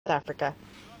Africa.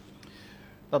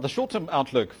 Now, the short-term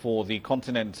outlook for the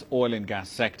continent's oil and gas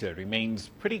sector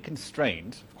remains pretty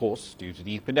constrained, of course, due to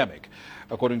the pandemic.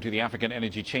 According to the African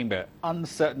Energy Chamber,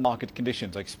 uncertain market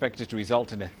conditions are expected to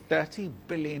result in a $30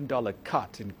 billion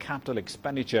cut in capital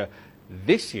expenditure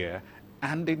this year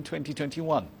and in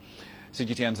 2021.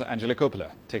 CGTN's Angelo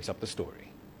Coppola takes up the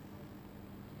story.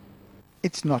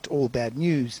 It's not all bad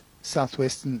news.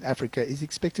 Southwestern Africa is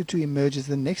expected to emerge as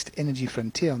the next energy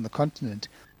frontier on the continent.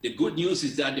 The good news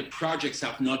is that the projects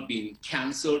have not been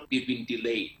cancelled, they've been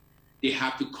delayed. They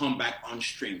have to come back on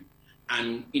stream.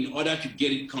 And in order to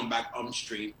get it come back on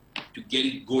stream, to get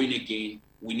it going again,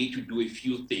 we need to do a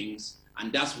few things.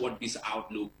 And that's what this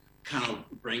outlook kind of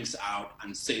brings out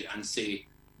and say,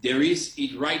 there is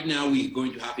it right now. We're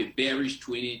going to have a bearish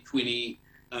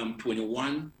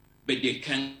 2021, but there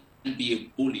can be a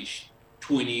bullish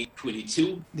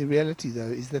 2022. The reality,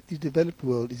 though, is that the developed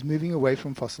world is moving away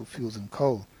from fossil fuels and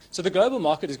coal. So the global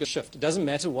market is going to shift. It doesn't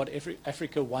matter what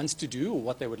Africa wants to do or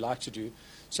what they would like to do.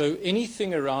 So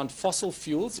anything around fossil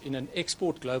fuels in an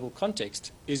export global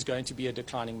context is going to be a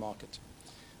declining market.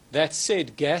 That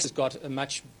said, gas has got a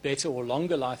much better or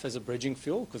longer life as a bridging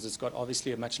fuel because it's got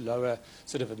obviously a much lower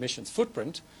sort of emissions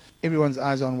footprint. Everyone's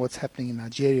eyes on what's happening in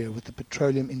Nigeria with the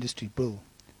petroleum industry bull.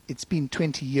 It's been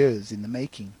 20 years in the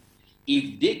making.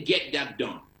 If they get that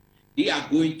done, they are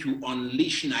going to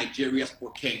unleash Nigeria's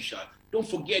potential. Don't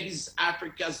forget, this is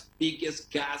Africa's biggest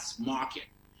gas market.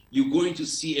 You're going to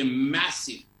see a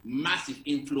massive, massive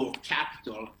inflow of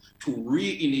capital to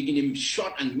in a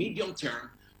short and medium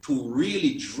term to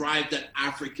really drive that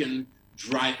African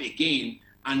drive again.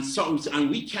 And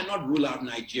we cannot rule out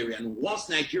Nigeria. And once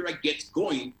Nigeria gets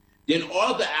going, then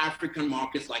all the African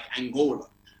markets like Angola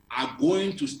are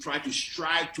going to strive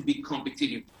to be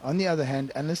competitive. On the other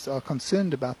hand, analysts are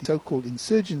concerned about the so-called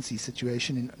insurgency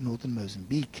situation in northern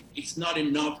Mozambique. It's not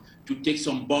enough to take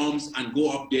some bombs and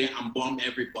go up there and bomb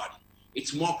everybody.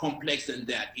 It's more complex than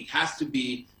that. It has to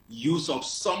be use of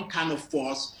some kind of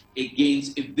force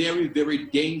against a very, very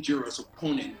dangerous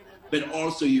opponent. But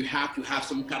also you have to have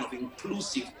some kind of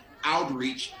inclusive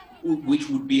outreach, which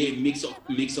would be a mix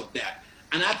of that.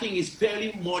 And I think it's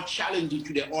fairly more challenging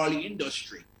to the oil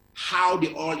industry, how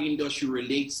the oil industry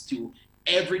relates to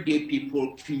everyday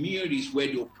people, communities where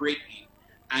they operate in.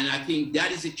 And I think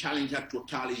that is a challenge that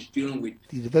Total is dealing with.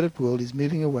 The developed world is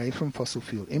moving away from fossil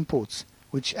fuel imports,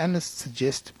 which analysts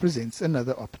suggest presents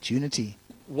another opportunity.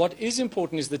 What is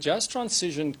important is the just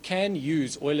transition can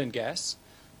use oil and gas.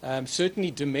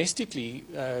 Certainly domestically,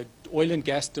 oil and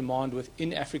gas demand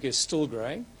within Africa is still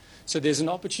growing. So there's an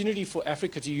opportunity for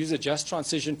Africa to use a just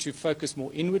transition to focus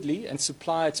more inwardly and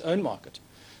supply its own market,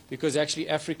 because actually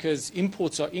Africa's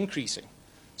imports are increasing.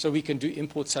 So we can do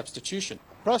import substitution.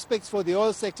 Prospects for the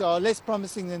oil sector are less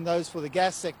promising than those for the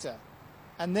gas sector.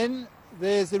 And then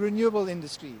there's the renewable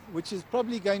industry, which is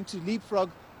probably going to leapfrog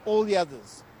all the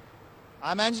others.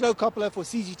 I'm Angelo Coppola for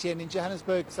CGTN in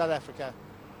Johannesburg, South Africa.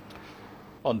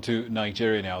 On to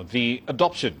Nigeria now. The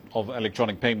adoption of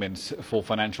electronic payments for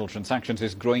financial transactions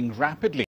is growing rapidly.